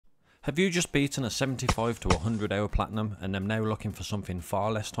Have you just beaten a 75 to 100 hour platinum and am now looking for something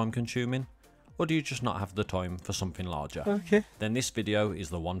far less time consuming? Or do you just not have the time for something larger? Okay. Then this video is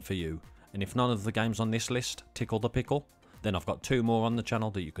the one for you. And if none of the games on this list tickle the pickle, then I've got 2 more on the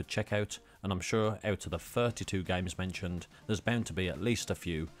channel that you could check out, and I'm sure out of the 32 games mentioned, there's bound to be at least a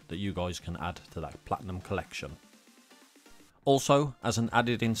few that you guys can add to that platinum collection. Also, as an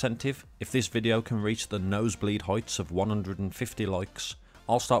added incentive, if this video can reach the nosebleed heights of 150 likes,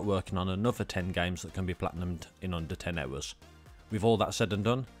 I'll start working on another 10 games that can be platinumed in under 10 hours. With all that said and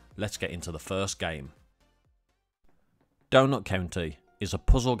done, let's get into the first game. Donut County is a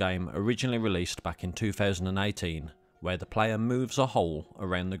puzzle game originally released back in 2018, where the player moves a hole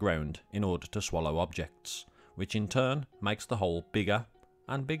around the ground in order to swallow objects, which in turn makes the hole bigger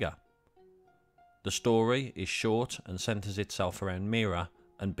and bigger. The story is short and centres itself around Mira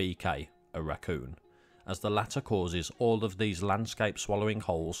and BK, a raccoon, as the latter causes all of these landscape swallowing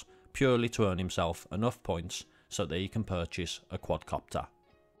holes purely to earn himself enough points so that he can purchase a quadcopter.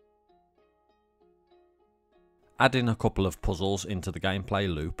 Adding a couple of puzzles into the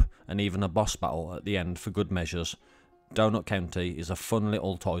gameplay loop and even a boss battle at the end for good measures, Donut County is a fun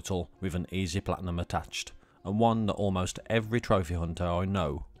little title with an easy platinum attached, and one that almost every trophy hunter I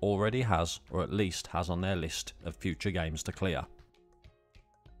know already has, or at least has on their list of future games to clear.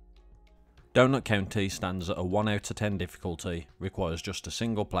 Donut County stands at a 1 out of 10 difficulty, requires just a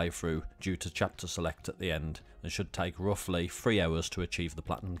single playthrough due to chapter select at the end, and should take roughly 3 hours to achieve the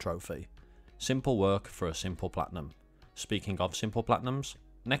platinum trophy. Simple work for a simple platinum. Speaking of simple platinums,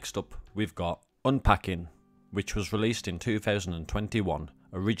 next up we've got Unpacking, which was released in 2021,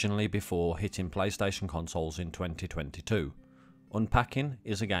 originally before hitting PlayStation consoles in 2022. Unpacking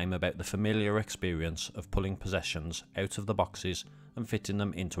is a game about the familiar experience of pulling possessions out of the boxes and fitting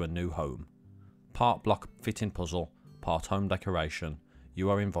them into a new home. Part block fitting puzzle, part home decoration, you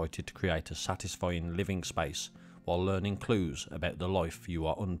are invited to create a satisfying living space while learning clues about the life you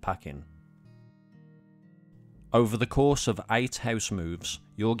are unpacking. Over the course of 8 house moves,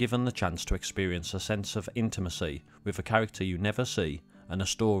 you're given the chance to experience a sense of intimacy with a character you never see and a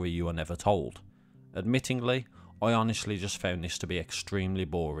story you are never told. Admittingly, I honestly just found this to be extremely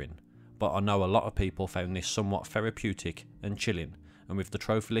boring, but I know a lot of people found this somewhat therapeutic and chilling, and with the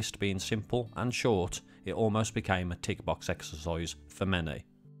trophy list being simple and short, it almost became a tick box exercise for many.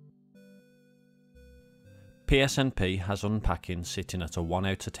 PSNP has Unpacking sitting at a 1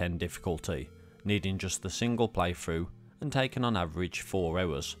 out of 10 difficulty, needing just the single playthrough and taking on average 4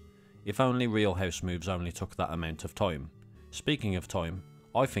 hours. If only real house moves only took that amount of time. Speaking of time,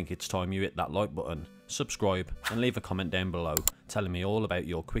 I think it's time you hit that like button, subscribe and leave a comment down below telling me all about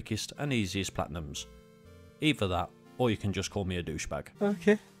your quickest and easiest platinums. Either that, or you can just call me a douchebag.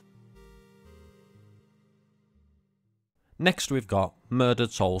 Okay. Next we've got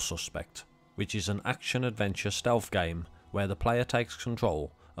Murdered Soul Suspect, which is an action-adventure stealth game where the player takes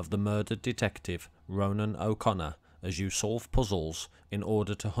control of the murdered detective Ronan O'Connor as you solve puzzles in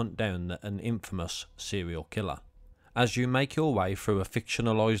order to hunt down an infamous serial killer. As you make your way through a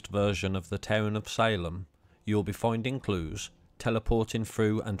fictionalised version of the town of Salem, you'll be finding clues, teleporting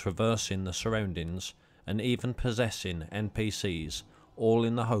through and traversing the surroundings, and even possessing NPCs, all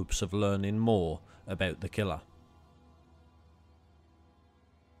in the hopes of learning more about the killer.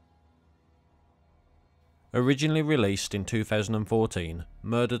 Originally released in 2014,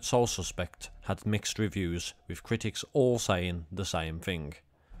 Murdered Soul Suspect had mixed reviews, with critics all saying the same thing.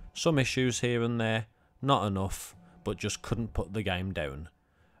 Some issues here and there, not enough, but just couldn't put the game down.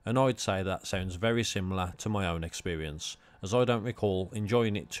 And I'd say that sounds very similar to my own experience, as I don't recall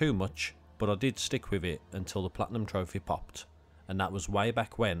enjoying it too much, but I did stick with it until the platinum trophy popped, and that was way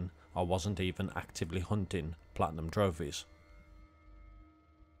back when I wasn't even actively hunting platinum trophies.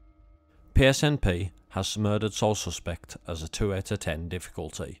 PSNP has Murdered Soul Suspect as a 2 out of 10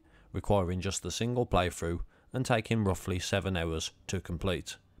 difficulty, requiring just the single playthrough and taking roughly 7 hours to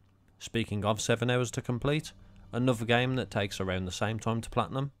complete. Speaking of 7 hours to complete, another game that takes around the same time to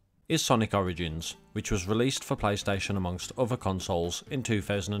platinum is Sonic Origins, which was released for PlayStation amongst other consoles in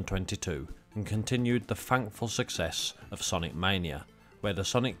 2022 and continued the thankful success of Sonic Mania, where the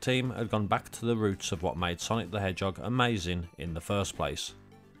Sonic team had gone back to the roots of what made Sonic the Hedgehog amazing in the first place.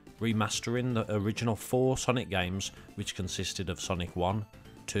 Remastering the original 4 Sonic games, which consisted of Sonic 1,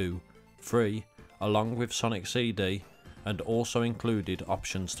 2, 3, along with Sonic CD, and also included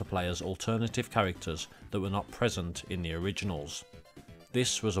options to play as alternative characters that were not present in the originals.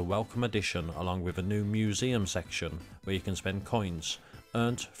 This was a welcome addition, along with a new museum section where you can spend coins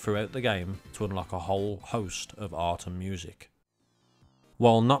earned throughout the game to unlock a whole host of art and music.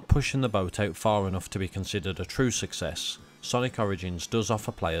 While not pushing the boat out far enough to be considered a true success, Sonic Origins does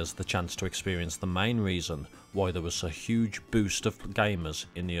offer players the chance to experience the main reason why there was a huge boost of gamers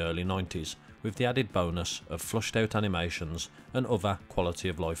in the early 90s, with the added bonus of flushed out animations and other quality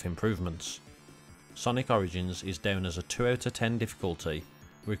of life improvements. Sonic Origins is down as a 2 out of 10 difficulty,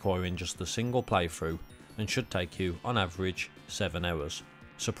 requiring just the single playthrough, and should take you on average 7 hours.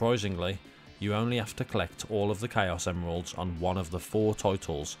 Surprisingly, you only have to collect all of the Chaos Emeralds on one of the 4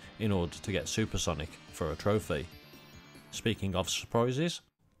 titles in order to get Supersonic for a trophy. Speaking of surprises,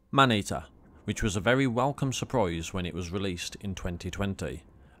 Maneater, which was a very welcome surprise when it was released in 2020.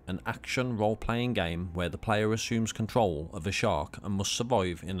 An action role-playing game where the player assumes control of a shark and must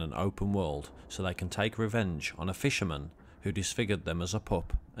survive in an open world so they can take revenge on a fisherman who disfigured them as a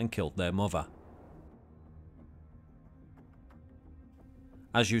pup and killed their mother.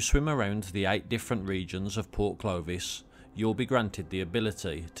 As you swim around the 8 different regions of Port Clovis, you'll be granted the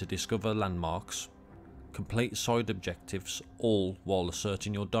ability to discover landmarks, complete side objectives, all while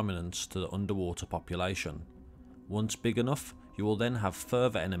asserting your dominance to the underwater population. Once big enough, you will then have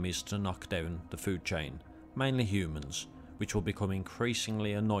further enemies to knock down the food chain, mainly humans, which will become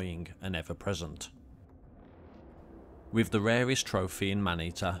increasingly annoying and ever present. With the rarest trophy in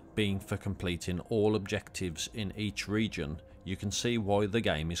Maneater being for completing all objectives in each region, you can see why the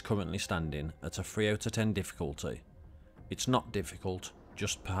game is currently standing at a 3 out of 10 difficulty. It's not difficult,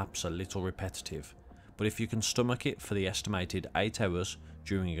 just perhaps a little repetitive, but if you can stomach it for the estimated 8 hours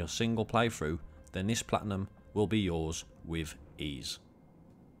during a single playthrough, then this platinum will be yours with ease.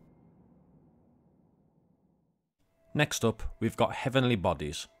 Next up, we've got Heavenly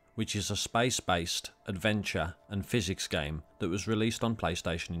Bodies, which is a space-based adventure and physics game that was released on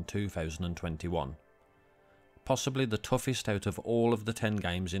PlayStation in 2021. Possibly the toughest out of all of the 10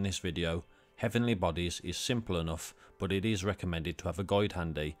 games in this video, Heavenly Bodies is simple enough, but it is recommended to have a guide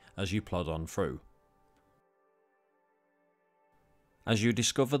handy as you plod on through. As you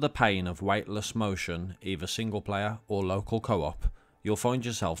discover the pain of weightless motion, either single player or local co-op, you'll find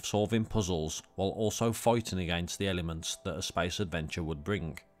yourself solving puzzles while also fighting against the elements that a space adventure would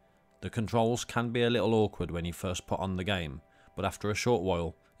bring. The controls can be a little awkward when you first put on the game, but after a short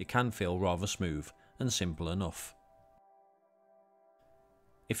while it can feel rather smooth and simple enough.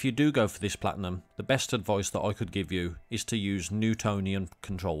 If you do go for this platinum, the best advice that I could give you is to use Newtonian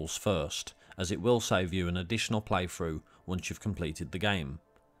controls first, as it will save you an additional playthrough once you've completed the game.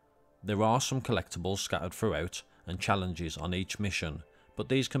 There are some collectibles scattered throughout and challenges on each mission, but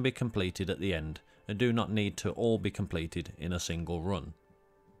these can be completed at the end and do not need to all be completed in a single run.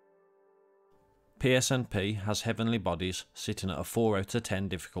 PSNP has Heavenly Bodies sitting at a 4 out of 10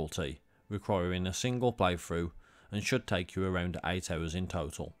 difficulty, requiring a single playthrough and should take you around 8 hours in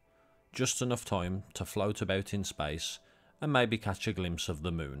total. Just enough time to float about in space and maybe catch a glimpse of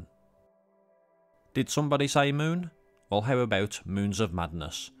the moon. Did somebody say moon? Well, how about Moons of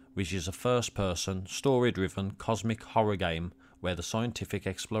Madness, which is a first-person, story-driven cosmic horror game where the scientific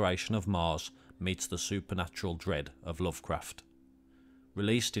exploration of Mars meets the supernatural dread of Lovecraft.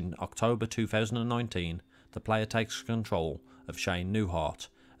 Released in October 2019, the player takes control of Shane Newhart,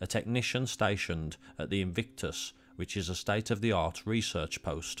 a technician stationed at the Invictus, which is a state-of-the-art research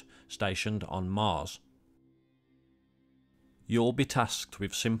post stationed on Mars. You'll be tasked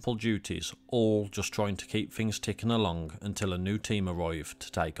with simple duties, all just trying to keep things ticking along until a new team arrive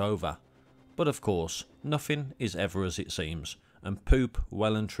to take over. But of course, nothing is ever as it seems, and poop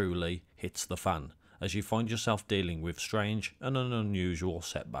well and truly hits the fan, as you find yourself dealing with strange and an unusual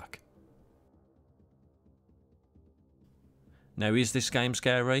setback. Now, is this game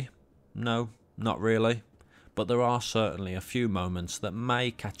scary? No, not really, but there are certainly a few moments that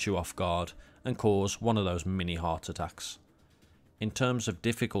may catch you off guard and cause one of those mini heart attacks. In terms of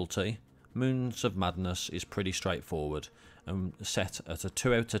difficulty, Moons of Madness is pretty straightforward and set at a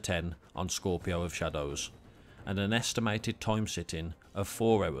 2 out of 10 on Scorpio of Shadows, and an estimated time sitting of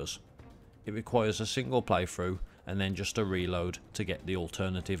 4 hours. It requires a single playthrough and then just a reload to get the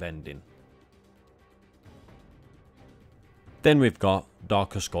alternative ending. Then we've got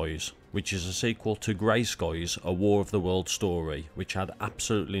Darker Skies, which is a sequel to Grey Skies, a War of the Worlds story, which had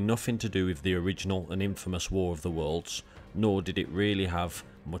absolutely nothing to do with the original and infamous War of the Worlds, nor did it really have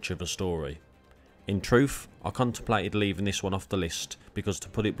much of a story. In truth, I contemplated leaving this one off the list because, to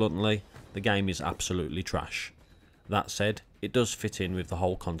put it bluntly, the game is absolutely trash. That said, it does fit in with the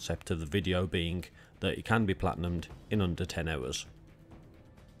whole concept of the video being that it can be platinumed in under 10 hours.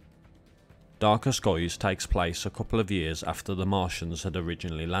 Darker Skies takes place a couple of years after the Martians had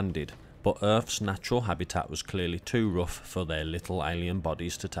originally landed, but Earth's natural habitat was clearly too rough for their little alien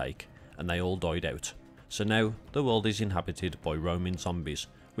bodies to take, and they all died out. So now the world is inhabited by roaming zombies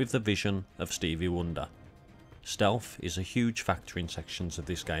with the vision of Stevie Wonder. Stealth is a huge factor in sections of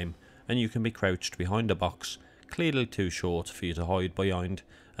this game, and you can be crouched behind a box, clearly too short for you to hide behind,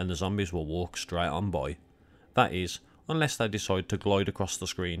 and the zombies will walk straight on by. That is, unless they decide to glide across the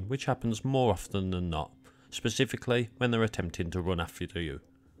screen, which happens more often than not, specifically when they're attempting to run after you.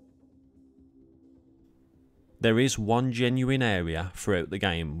 There is one genuine area throughout the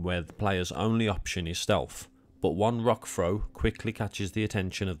game where the player's only option is stealth, but one rock throw quickly catches the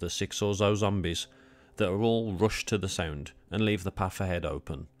attention of the 6 or so zombies that are all rushed to the sound and leave the path ahead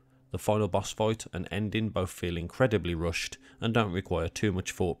open. The final boss fight and ending both feel incredibly rushed and don't require too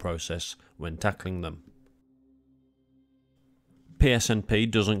much thought process when tackling them.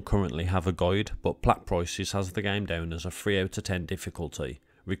 PSNP doesn't currently have a guide, but Plat Prices has the game down as a 3 out of 10 difficulty,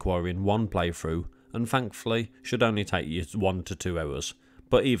 requiring one playthrough, and thankfully should only take you 1 to 2 hours,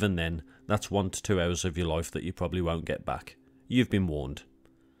 but even then, that's 1 to 2 hours of your life that you probably won't get back. You've been warned.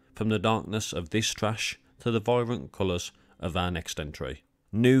 From the darkness of this trash to the vibrant colours of our next entry.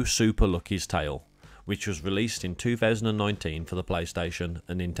 New Super Lucky's Tale, which was released in 2019 for the PlayStation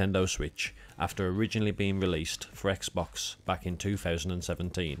and Nintendo Switch after originally being released for Xbox back in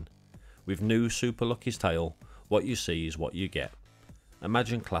 2017. With New Super Lucky's Tale, what you see is what you get.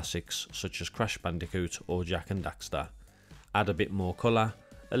 Imagine classics such as Crash Bandicoot or Jak and Daxter. Add a bit more colour,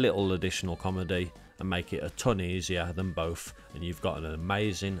 a little additional comedy, and make it a ton easier than both, and you've got an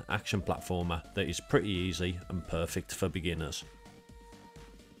amazing action platformer that is pretty easy and perfect for beginners.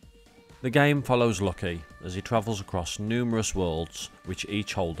 The game follows Lucky as he travels across numerous worlds which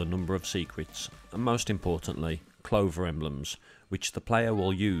each hold a number of secrets, and most importantly, clover emblems, which the player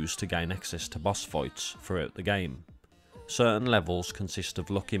will use to gain access to boss fights throughout the game. Certain levels consist of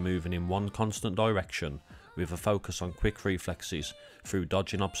Lucky moving in one constant direction with a focus on quick reflexes through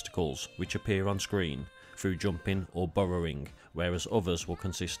dodging obstacles which appear on screen, through jumping or burrowing, whereas others will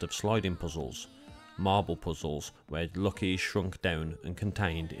consist of sliding puzzles, marble puzzles where Lucky is shrunk down and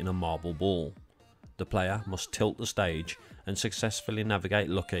contained in a marble ball. The player must tilt the stage and successfully navigate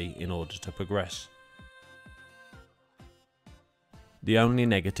Lucky in order to progress. The only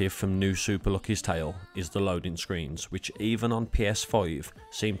negative from New Super Lucky's Tale is the loading screens, which even on PS5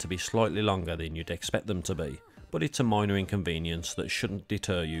 seem to be slightly longer than you'd expect them to be, but it's a minor inconvenience that shouldn't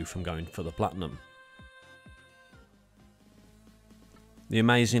deter you from going for the platinum. The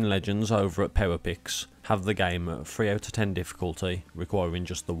amazing legends over at PowerPix have the game at 3 out of 10 difficulty, requiring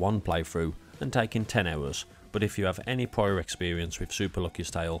just the one playthrough and taking 10 hours, but if you have any prior experience with Super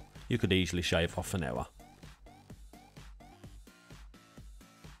Lucky's Tale, you could easily shave off an hour.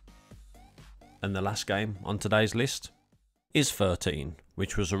 And the last game on today's list is 13,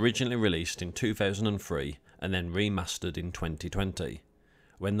 which was originally released in 2003 and then remastered in 2020.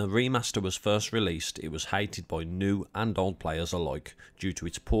 When the remaster was first released, it was hated by new and old players alike due to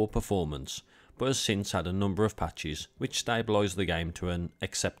its poor performance, but has since had a number of patches which stabilised the game to an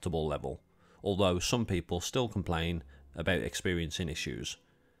acceptable level, although some people still complain about experiencing issues.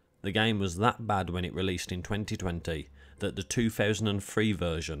 The game was that bad when it released in 2020 that the 2003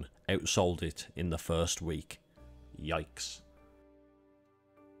 version outsold it in the first week. Yikes.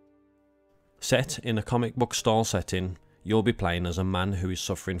 Set in a comic book style setting, you'll be playing as a man who is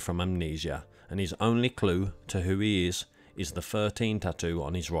suffering from amnesia, and his only clue to who he is the 13 tattoo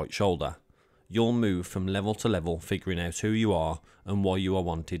on his right shoulder. You'll move from level to level figuring out who you are and why you are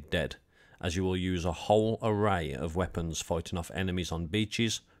wanted dead, as you will use a whole array of weapons fighting off enemies on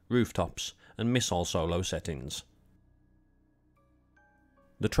beaches, rooftops and missile solo settings.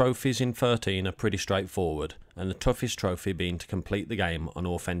 The trophies in 13 are pretty straightforward, and the toughest trophy being to complete the game on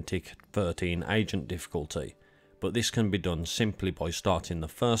authentic 13 agent difficulty, but this can be done simply by starting the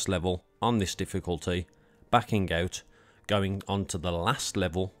first level on this difficulty, backing out, going on to the last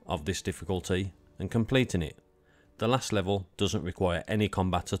level of this difficulty and completing it. The last level doesn't require any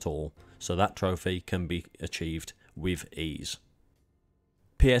combat at all, so that trophy can be achieved with ease.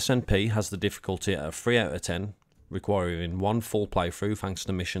 PSNP has the difficulty at a 3 out of 10, requiring one full playthrough thanks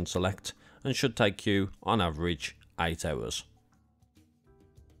to mission select, and should take you, on average, 8 hours.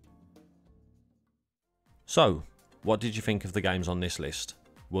 So, what did you think of the games on this list?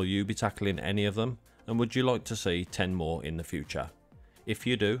 Will you be tackling any of them, and would you like to see 10 more in the future? If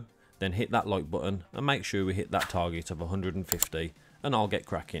you do, then hit that like button and make sure we hit that target of 150 and I'll get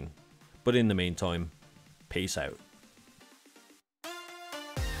cracking. But in the meantime, peace out.